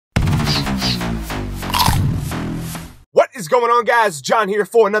What is going on, guys? John here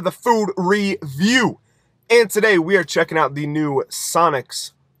for another food review. And today we are checking out the new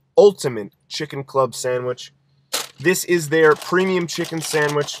Sonic's Ultimate Chicken Club Sandwich. This is their premium chicken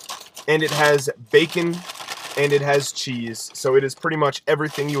sandwich, and it has bacon and it has cheese. So it is pretty much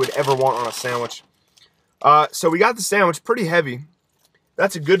everything you would ever want on a sandwich. So we got the sandwich pretty heavy.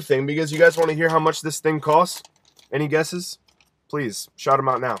 That's a good thing, because you guys want to hear how much this thing costs? Any guesses? Please, shout them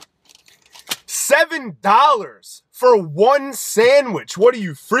out now. $7 for one sandwich. What are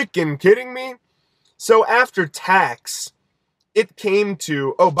you freaking kidding me? So after tax, it came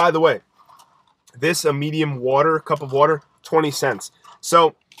to, oh, by the way, this a medium water, cup of water, 20 cents.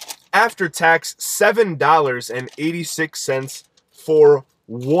 So after tax, $7.86 for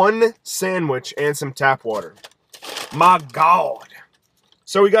one sandwich and some tap water. My God.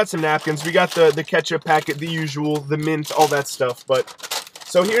 So we got some napkins, we got the ketchup packet, the usual, the mint, all that stuff. But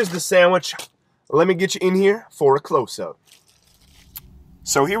so here's the sandwich. Let me get you in here for a close-up.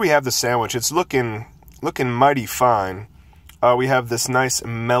 So here we have the sandwich. It's looking mighty fine. We have this nice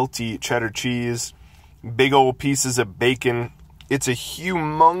melty cheddar cheese, big old pieces of bacon. It's a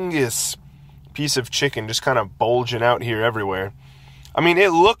humongous piece of chicken just kind of bulging out here everywhere. I mean,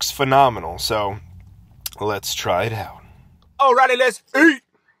 it looks phenomenal, so let's try it out. Alrighty, let's eat!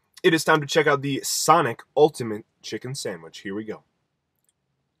 It is time to check out the Sonic Ultimate Chicken Sandwich. Here we go.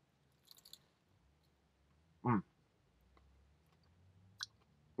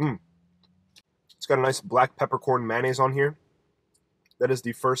 It's got a nice black peppercorn mayonnaise on here. That is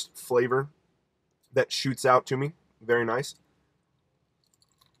the first flavor that shoots out to me. Very nice.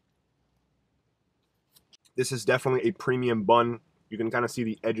 This is definitely a premium bun. You can kind of see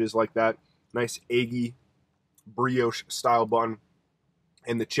the edges like that. Nice eggy brioche style bun.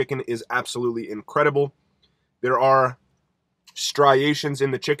 And the chicken is absolutely incredible. There are striations in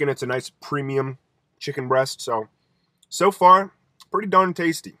the chicken. It's a nice premium chicken breast. So far, pretty darn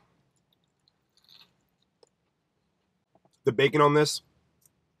tasty. The bacon on this,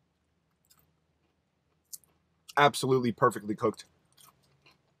 absolutely perfectly cooked.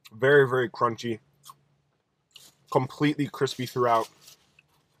 Very, very crunchy. Completely crispy throughout.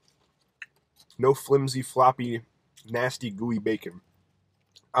 No flimsy, floppy, nasty, gooey bacon.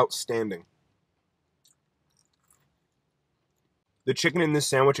 Outstanding. The chicken in this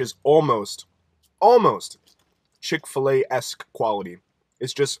sandwich is almost Chick-fil-A-esque quality.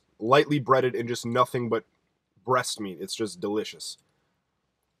 It's just lightly breaded and just nothing but breast meat. It's just delicious.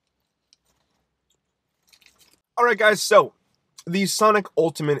 Alright guys, so the Sonic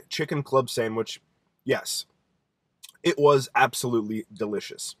Ultimate Chicken Club Sandwich, yes, it was absolutely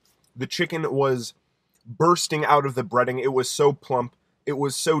delicious. The chicken was bursting out of the breading. It was so plump. It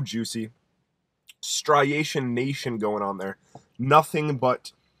was so juicy. Striation nation going on there. Nothing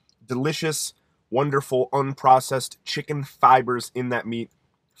but delicious, wonderful, unprocessed chicken fibers in that meat.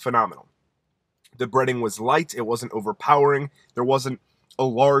 Phenomenal. The breading was light. It wasn't overpowering. There wasn't a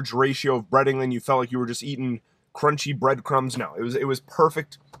large ratio of breading and you felt like you were just eating crunchy breadcrumbs. No, it was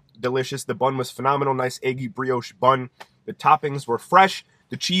perfect, delicious. The bun was phenomenal. Nice eggy brioche bun. The toppings were fresh.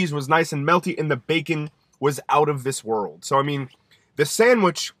 The cheese was nice and melty, and the bacon was out of this world. So, I mean, the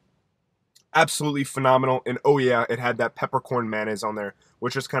sandwich, absolutely phenomenal. And, oh yeah, it had that peppercorn mayonnaise on there,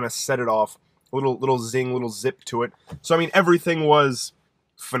 which just kind of set it off. Little zing, little zip to it. So, I mean, everything was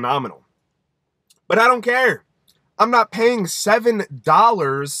phenomenal. But I don't care. I'm not paying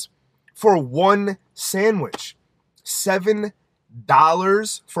 $7 for one sandwich. $7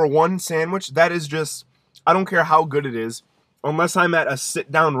 for one sandwich? That is just, I don't care how good it is. Unless I'm at a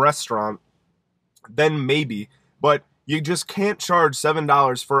sit-down restaurant, then maybe. But you just can't charge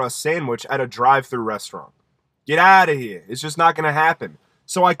 $7 for a sandwich at a drive-thru restaurant. Get out of here. It's just not going to happen.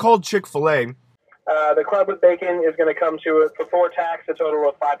 So I called Chick-fil-A. The club with bacon is going to come to it before tax, a total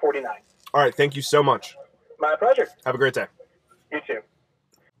of $5.49. All right, thank you so much. My pleasure. Have a great day. You too.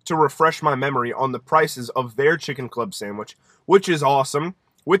 To refresh my memory on the prices of their chicken club sandwich, which is awesome,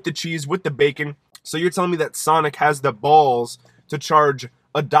 with the cheese, with the bacon. So you're telling me that Sonic has the balls to charge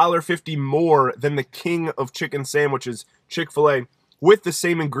 $1.50 more than the king of chicken sandwiches, Chick-fil-A, with the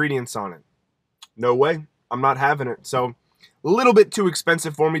same ingredients on it? No way. I'm not having it. So a little bit too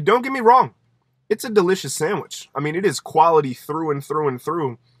expensive for me. Don't get me wrong. It's a delicious sandwich. I mean, it is quality through and through and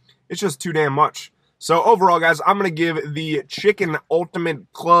through. It's just too damn much. So overall, guys, I'm going to give the Chicken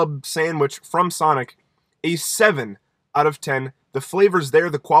Ultimate Club Sandwich from Sonic a 7 out of 10. The flavor's there,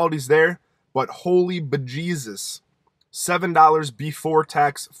 the quality's there, but holy bejesus, $7 before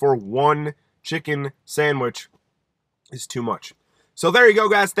tax for one chicken sandwich is too much. So there you go,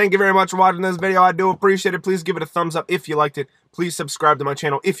 guys. Thank you very much for watching this video. I do appreciate it. Please give it a thumbs up if you liked it. Please subscribe to my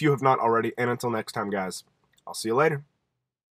channel if you have not already. And until next time, guys, I'll see you later.